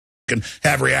can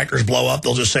have reactors blow up.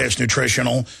 They'll just say it's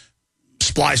nutritional,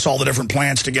 splice all the different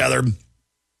plants together.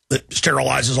 That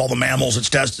sterilizes all the mammals it's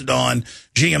tested on.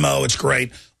 GMO, it's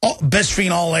great.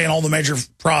 Bisphenol A in all the major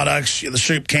products, the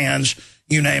soup cans,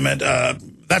 you name it.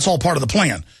 That's all part of the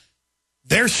plan.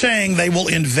 They're saying they will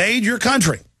invade your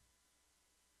country.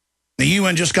 The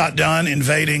UN just got done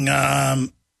invading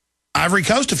Ivory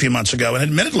Coast a few months ago, and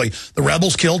admittedly, the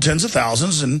rebels killed tens of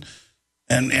thousands and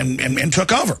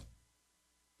took over.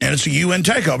 And it's a UN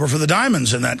takeover for the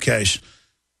diamonds in that case.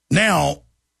 Now,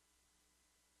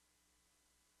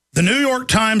 the New York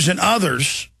Times and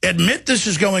others admit this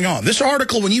is going on. This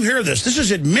article, when you hear this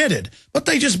is admitted, but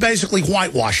they just basically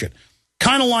whitewash it.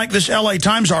 Kind of like this LA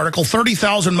Times article,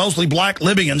 30,000 mostly black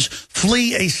Libyans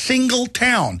flee a single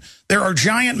town. There are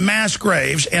giant mass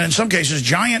graves, and in some cases,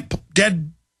 giant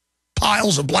dead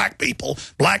piles of black people,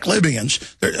 black Libyans.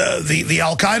 The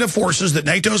al-Qaeda forces that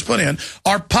NATO's put in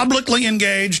are publicly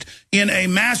engaged in a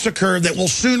massacre that will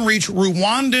soon reach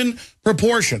Rwandan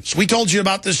proportions. We told you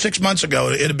about this 6 months ago.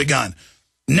 It had begun.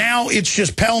 Now it's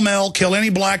just pell-mell, kill any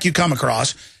black you come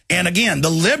across. And again, the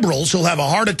liberals who'll have a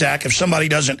heart attack if somebody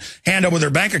doesn't hand over their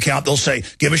bank account, they'll say,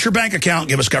 give us your bank account,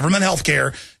 give us government health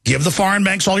care, give the foreign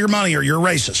banks all your money or you're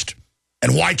racist.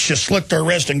 And whites just slit their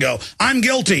wrist and go, I'm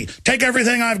guilty. Take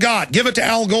everything I've got. Give it to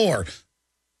Al Gore.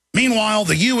 Meanwhile,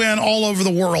 the UN all over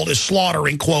the world is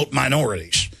slaughtering, quote,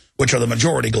 minorities, which are the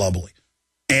majority globally.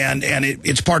 And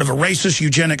it's part of a racist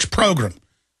eugenics program.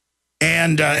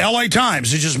 And LA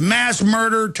Times is just mass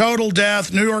murder, total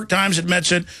death. New York Times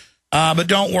admits it. But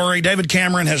don't worry, David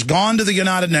Cameron has gone to the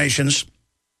United Nations.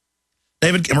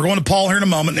 David, and we're going to Paul here in a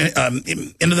moment,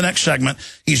 into the next segment.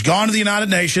 He's gone to the United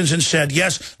Nations and said,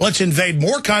 yes, let's invade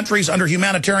more countries under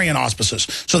humanitarian auspices.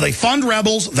 So they fund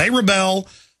rebels, they rebel,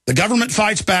 the government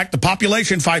fights back, the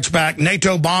population fights back,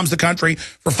 NATO bombs the country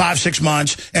for 5-6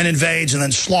 months and invades and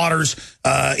then slaughters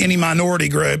any minority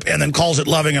group and then calls it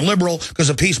loving and liberal because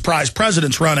a Peace Prize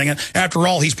president's running it. After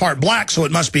all, he's part black, so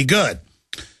it must be good.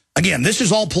 Again, this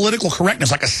is all political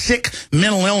correctness, like a sick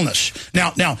mental illness.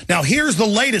 Now, here's the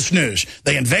latest news.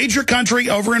 They invade your country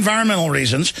over environmental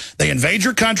reasons. They invade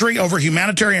your country over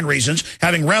humanitarian reasons,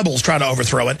 having rebels try to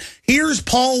overthrow it. Here's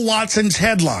Paul Watson's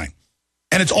headline,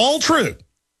 and it's all true.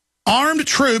 Armed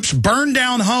troops burn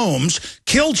down homes,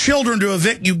 kill children to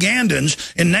evict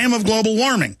Ugandans in name of global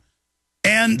warming.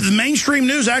 And the mainstream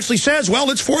news actually says,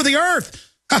 well, it's for the earth.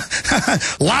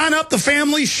 Line up the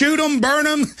families, shoot them, burn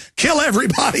them, kill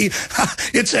everybody.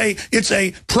 It's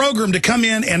a program to come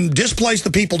in and displace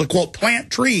the people to, quote,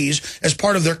 plant trees as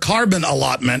part of their carbon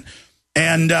allotment.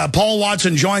 And Paul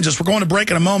Watson joins us. We're going to break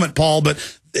in a moment, Paul,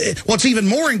 but what's even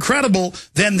more incredible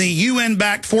than the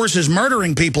UN-backed forces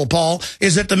murdering people, Paul,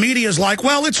 is that the media is like,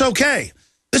 well, it's okay.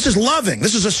 This is loving.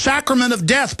 This is a sacrament of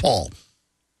death, Paul.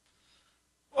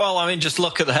 Well, I mean, just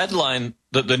look at the headline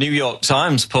that the New York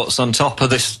Times puts on top of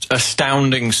this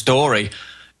astounding story.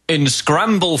 In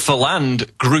scramble for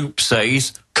land, group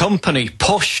says, company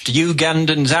pushed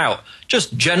Ugandans out.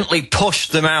 Just gently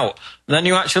pushed them out. And then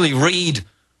you actually read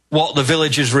what the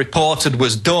villagers reported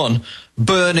was done.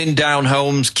 Burning down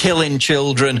homes, killing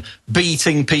children,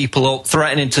 beating people up,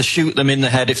 threatening to shoot them in the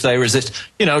head if they resist.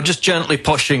 You know, just gently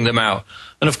pushing them out.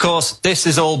 And of course, this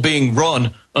is all being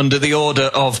run under the order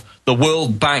of the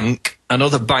World Bank and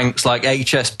other banks like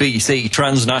HSBC,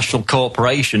 transnational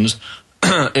corporations.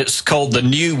 It's called the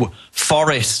New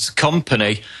Forests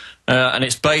Company, and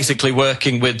it's basically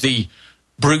working with the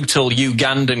brutal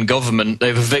Ugandan government.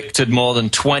 They've evicted more than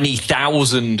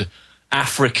 20,000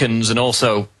 Africans and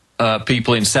also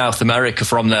people in South America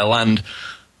from their land.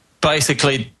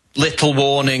 Basically, little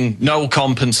warning, no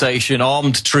compensation,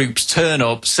 armed troops turn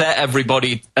up, set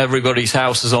everybody's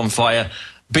houses on fire,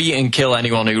 beat and kill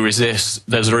anyone who resists.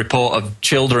 There's a report of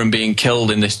children being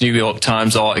killed in this New York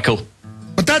Times article.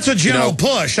 But that's a gentle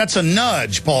push. That's a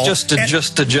nudge, Paul. Just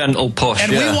a gentle push,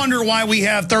 And we wonder why we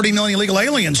have 30 million illegal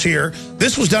aliens here.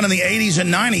 This was done in the 80s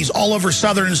and 90s all over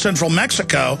southern and central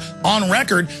Mexico. On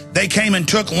record, they came and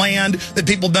took land that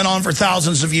people have been on for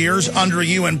thousands of years under a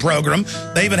UN program.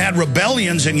 They even had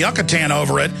rebellions in Yucatan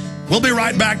over it. We'll be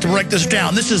right back to break this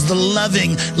down. This is the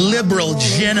loving, liberal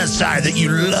genocide that you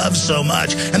love so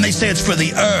much. And they say it's for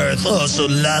the earth. Oh, so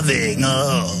loving.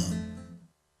 Oh.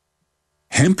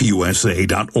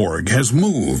 HempUSA.org has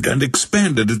moved and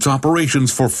expanded its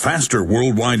operations for faster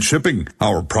worldwide shipping.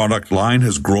 Our product line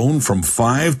has grown from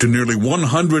 5 to nearly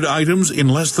 100 items in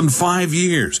less than 5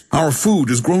 years. Our food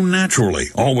has grown naturally,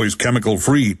 always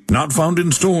chemical-free, not found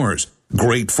in stores.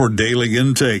 Great for daily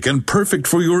intake and perfect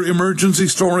for your emergency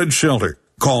storage shelter.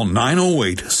 Call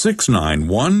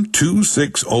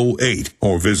 908-691-2608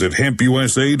 or visit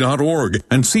hempusa.org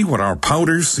and see what our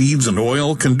powders, seeds, and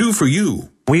oil can do for you.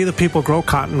 We the people grow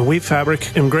cotton, weave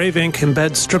fabric, engrave ink,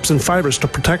 embed strips and fibers to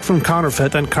protect from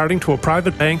counterfeit and carting to a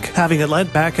private bank, having it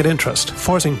lent back at interest,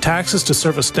 forcing taxes to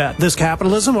service debt. This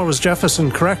capitalism, or was Jefferson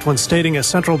correct when stating a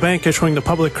central bank issuing the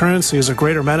public currency is a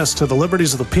greater menace to the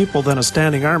liberties of the people than a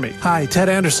standing army? Hi, Ted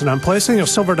Anderson. I'm placing a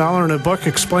silver dollar in a book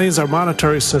explains our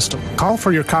monetary system. Call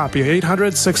for your copy,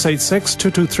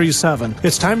 800-686-2237.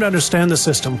 It's time to understand the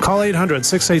system. Call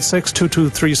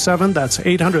 800-686-2237. That's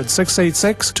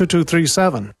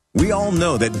 800-686-2237. We all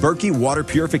know that Berkey water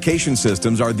purification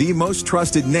systems are the most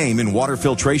trusted name in water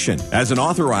filtration. As an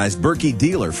authorized Berkey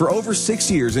dealer for over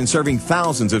 6 years and serving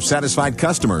thousands of satisfied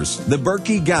customers, the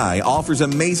Berkey Guy offers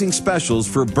amazing specials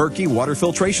for Berkey water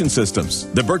filtration systems.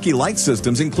 The Berkey Light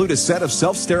systems include a set of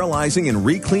self-sterilizing and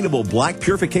recleanable black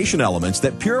purification elements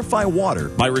that purify water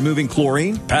by removing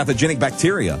chlorine, pathogenic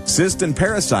bacteria, cysts, and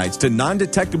parasites to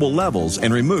non-detectable levels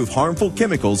and remove harmful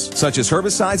chemicals such as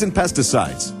herbicides and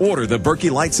pesticides. Order the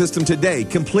Berkey Light system today,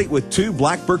 complete with 2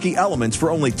 black Berkey elements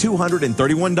for only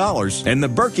 $231, and the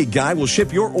Berkey Guy will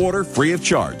ship your order free of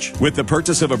charge. With the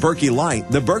purchase of a Berkey Light,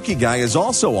 the Berkey Guy is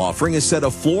also offering a set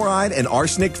of fluoride and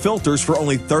arsenic filters for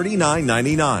only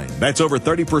 $39.99. That's over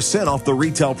 30% off the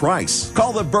retail price.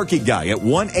 Call the Berkey Guy at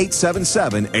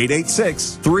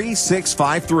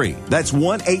 1-877-886-3653. That's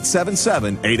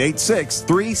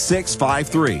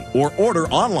 1-877-886-3653. Or order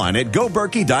online at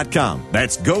goberkey.com.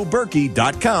 That's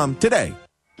goberkey.com today.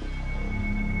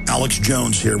 Alex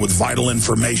Jones here with vital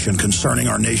information concerning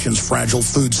our nation's fragile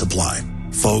food supply.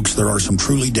 Folks, there are some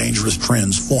truly dangerous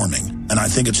trends forming, and I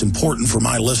think it's important for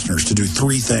my listeners to do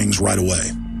 3 things right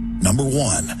away. Number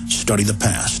 1, study the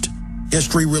past.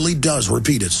 History really does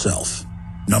repeat itself.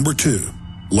 Number 2,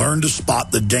 learn to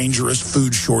spot the dangerous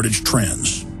food shortage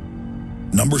trends.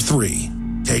 Number 3,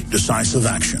 take decisive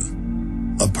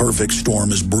action. A perfect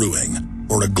storm is brewing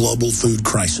for a global food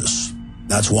crisis.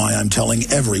 That's why I'm telling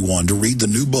everyone to read the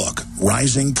new book,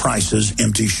 Rising Prices,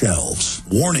 Empty Shelves.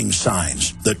 Warning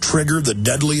signs that trigger the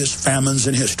deadliest famines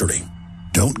in history.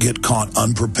 Don't get caught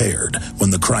unprepared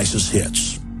when the crisis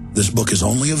hits. This book is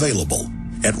only available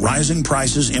at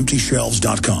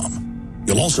risingpricesemptyshelves.com.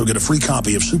 You'll also get a free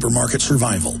copy of Supermarket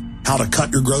Survival, How to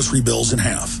Cut Your Grocery Bills in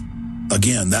Half.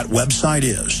 Again, that website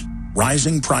is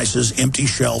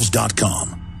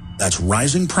risingpricesemptyshelves.com. That's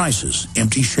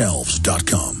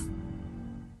risingpricesemptyshelves.com.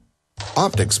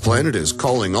 Optics Planet is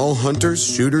calling all hunters,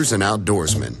 shooters, and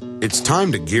outdoorsmen. It's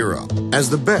time to gear up.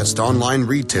 As the best online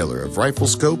retailer of rifle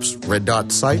scopes, red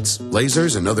dot sights,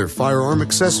 lasers, and other firearm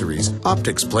accessories,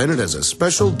 Optics Planet has a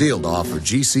special deal to offer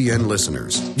GCN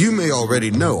listeners. You may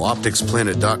already know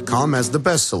OpticsPlanet.com has the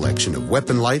best selection of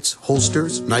weapon lights,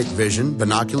 holsters, night vision,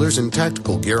 binoculars, and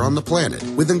tactical gear on the planet.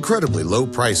 With incredibly low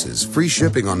prices, free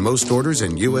shipping on most orders,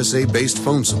 and USA-based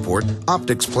phone support,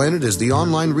 Optics Planet is the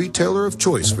online retailer of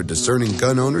choice for discerning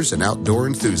gun owners and outdoor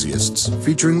enthusiasts.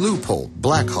 Featuring Loophole,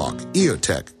 Blackhawk,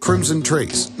 EOTech, Crimson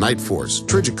Trace, Night Force,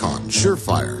 Trigicon,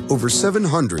 Surefire, over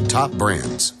 700 top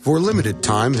brands. For a limited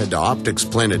time, head to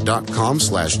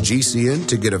opticsplanet.com/GCN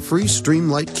to get a free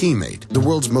Streamlight Keymate, the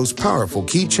world's most powerful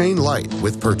keychain light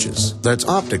with purchase. That's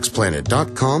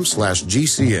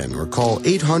opticsplanet.com/GCN or call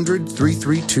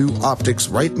 800-332-OPTICS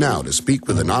right now to speak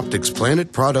with an Optics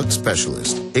Planet product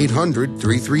specialist.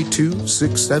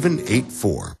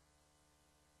 800-332-6784.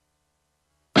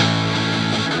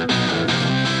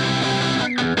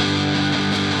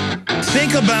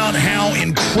 Think about how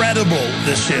incredible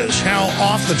this is, how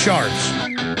off the charts.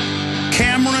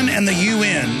 Cameron and the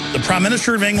UN, the Prime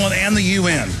Minister of England and the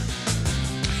UN,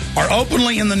 are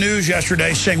openly in the news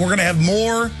yesterday saying we're going to have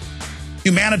more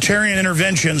humanitarian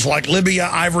interventions like Libya,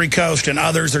 Ivory Coast, and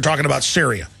others. They're talking about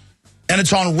Syria. And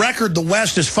it's on record the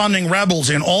West is funding rebels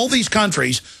in all these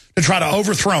countries to try to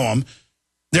overthrow them.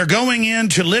 They're going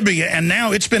into Libya, and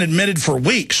now it's been admitted for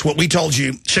weeks, what we told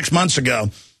you 6 months ago.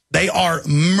 They are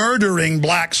murdering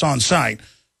blacks on sight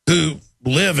who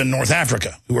live in North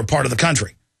Africa, who are part of the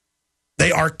country.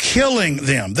 They are killing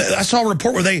them. I saw a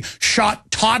report where they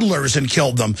shot toddlers and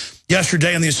killed them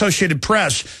yesterday in the Associated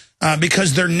Press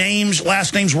because their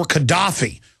last names were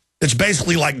Gaddafi. It's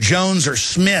basically like Jones or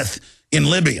Smith in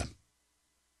Libya.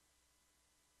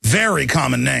 Very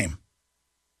common name.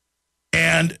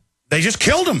 And they just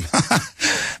killed them.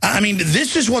 I mean,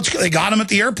 this is they got him at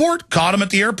the airport, caught him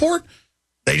at the airport.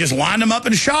 They just lined him up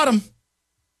and shot him.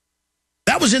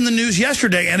 That was in the news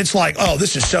yesterday, and it's like, oh,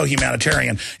 this is so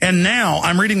humanitarian. And now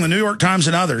I'm reading the New York Times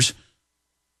and others,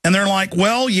 and they're like,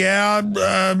 well, yeah,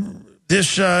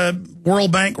 this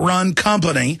World Bank-run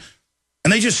company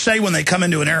And they just say when they come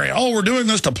into an area, oh, we're doing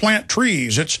this to plant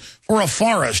trees. It's for a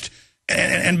forest.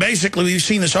 And basically, we've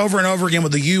seen this over and over again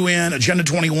with the UN, Agenda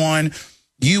 21,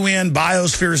 UN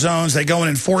biosphere zones. They go and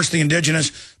enforce the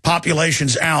indigenous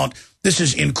populations out. This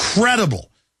is incredible.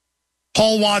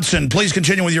 Paul Watson, please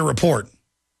continue with your report.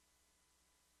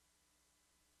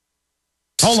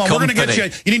 Hold on, we're going to get you.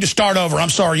 You need to start over. I'm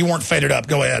sorry, you weren't faded up.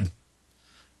 Go ahead.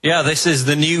 Yeah, this is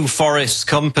the New Forests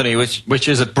Company, which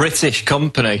is a British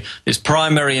company. Its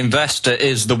primary investor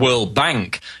is the World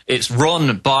Bank. It's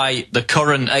run by the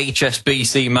current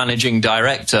HSBC managing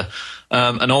director.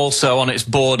 And also on its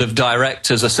board of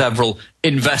directors are several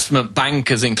investment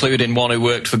bankers, including one who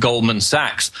worked for Goldman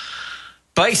Sachs.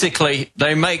 Basically,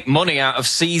 they make money out of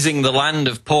seizing the land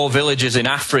of poor villages in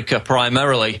Africa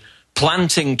primarily,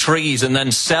 planting trees and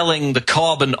then selling the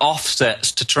carbon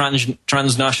offsets to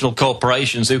transnational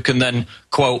corporations who can then,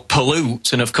 quote,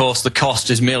 pollute. And, of course, the cost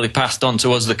is merely passed on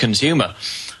to us, the consumer.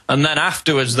 And then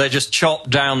afterwards, they just chop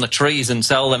down the trees and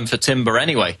sell them for timber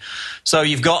anyway. So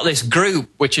you've got this group,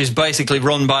 which is basically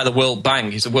run by the World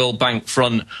Bank. It's a World Bank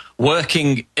front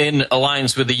working in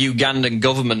alliance with the Ugandan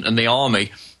government and the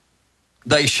army.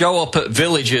 They show up at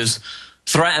villages,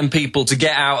 threaten people to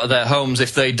get out of their homes.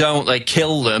 If they don't, they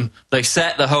kill them. They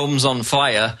set the homes on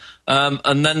fire.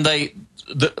 And then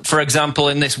for example,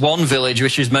 in this one village,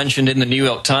 which is mentioned in the New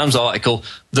York Times article,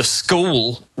 the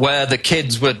school where the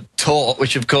kids were taught,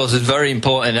 which of course is very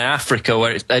important in Africa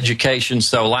where education's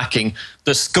so lacking,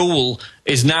 the school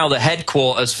is now the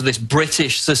headquarters for this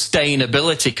British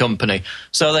sustainability company.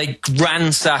 So they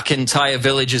ransack entire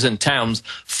villages and towns.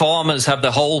 Farmers have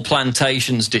the whole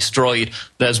plantations destroyed.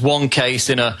 There's one case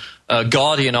in a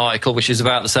Guardian article, which is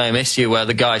about the same issue, where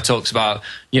the guy talks about,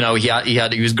 you know,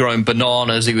 he was growing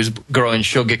bananas, he was growing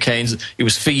sugar canes, he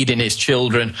was feeding his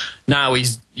children. Now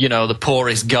he's, you know, the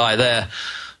poorest guy there.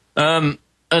 And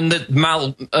the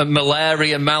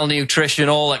malaria, malnutrition,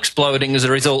 all exploding as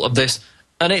a result of this.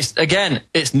 And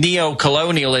it's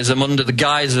neo-colonialism under the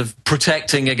guise of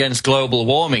protecting against global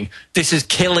warming. This is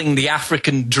killing the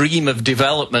African dream of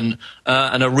development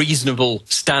and a reasonable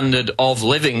standard of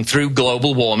living through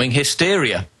global warming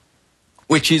hysteria,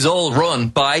 which is all run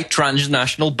by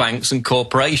transnational banks and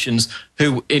corporations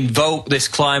who invoke this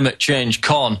climate change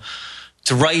con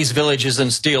to raise villages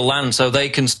and steal land so they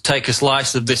can take a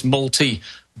slice of this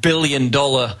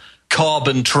multi-billion-dollar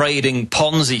carbon trading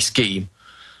Ponzi scheme.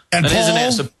 And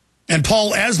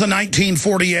Paul, as the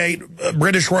 1948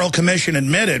 British Royal Commission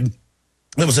admitted,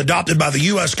 it was adopted by the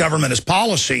U.S. government as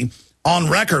policy on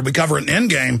record. We cover it in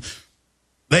Endgame.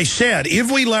 They said,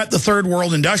 if we let the third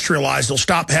world industrialize, they'll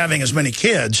stop having as many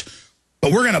kids.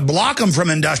 But we're going to block them from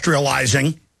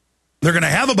industrializing. They're going to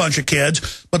have a bunch of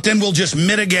kids, but then we'll just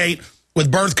mitigate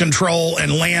with birth control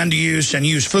and land use and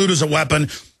use food as a weapon,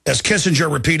 as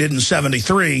Kissinger repeated in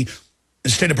 '73,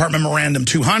 in State Department Memorandum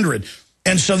 200.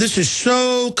 And so this is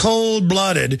so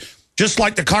cold-blooded, just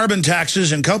like the carbon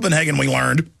taxes in Copenhagen we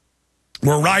learned.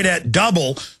 We're right at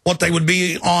double what they would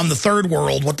be on the third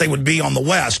world, what they would be on the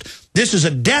West. This is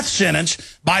a death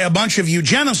sentence by a bunch of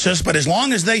eugenicists, but as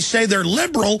long as they say they're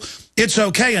liberal, it's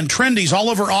okay. And trendies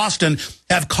all over Austin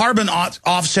have carbon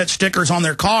offset stickers on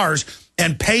their cars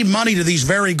and pay money to these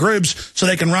very groups so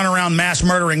they can run around mass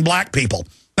murdering black people.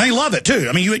 They love it, too.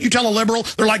 I mean, you tell a liberal,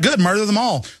 they're like, good, murder them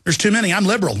all. There's too many. I'm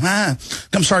liberal. I'm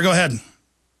sorry, go ahead.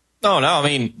 No, I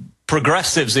mean,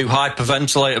 progressives who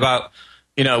hyperventilate about,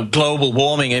 you know, global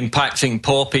warming impacting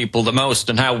poor people the most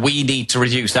and how we need to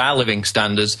reduce our living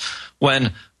standards,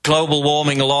 when global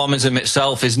warming alarmism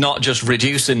itself is not just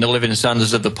reducing the living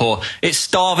standards of the poor, it's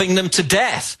starving them to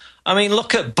death. I mean,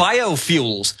 look at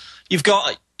biofuels. You've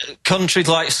got countries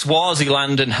like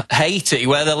Swaziland and Haiti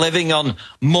where they're living on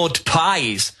mud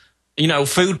pies. You know,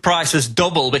 food prices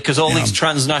double because all these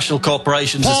transnational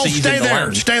corporations are seizing the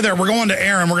land. Stay there. We're going to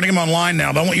Aaron. We're going to get him online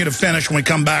now, but I want you to finish when we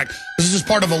come back. This is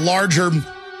part of a larger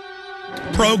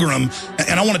program,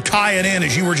 and I want to tie it in,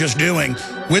 as you were just doing,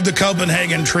 with the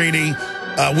Copenhagen Treaty,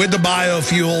 with the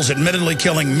biofuels, admittedly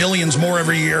killing millions more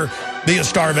every year via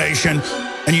starvation.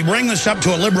 And you bring this up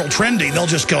to a liberal trendy, they'll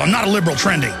just go, I'm not a liberal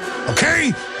trendy,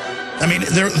 okay? I mean,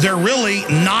 they're really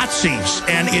Nazis,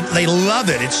 and they love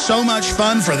it. It's so much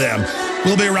fun for them.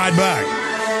 We'll be right back.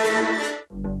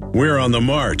 We're on the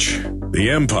march. The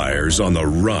Empire's on the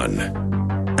run.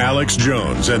 Alex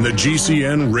Jones and the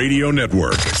GCN Radio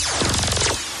Network.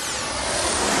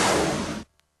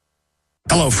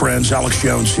 Hello, friends. Alex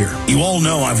Jones here. You all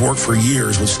know I've worked for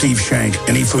years with Steve Shank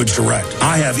and eFoods Direct.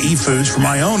 I have eFoods for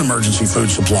my own emergency food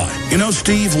supply. You know,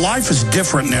 Steve, life is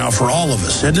different now for all of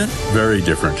us, isn't it? Very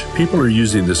different. People are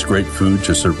using this great food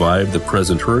to survive the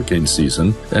present hurricane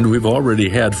season, and we've already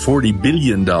had $40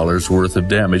 billion worth of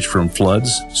damage from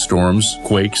floods, storms,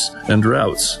 quakes, and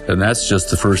droughts. And that's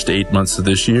just the first 8 months of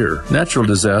this year. Natural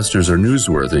disasters are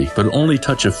newsworthy, but only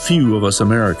touch a few of us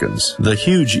Americans. The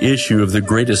huge issue of the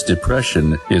Greatest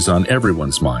Depression is on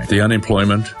everyone's mind. The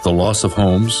unemployment, the loss of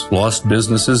homes, lost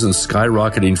businesses, and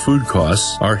skyrocketing food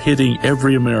costs are hitting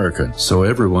every American. So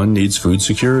everyone needs food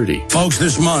security. Folks,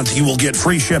 this month you will get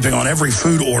free shipping on every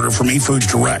food order from eFoods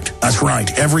Direct. That's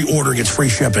right. Every order gets free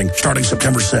shipping starting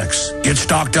September 6th. Get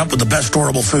stocked up with the best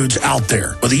storable foods out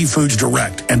there with eFoods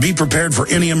Direct and be prepared for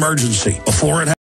any emergency before it happens.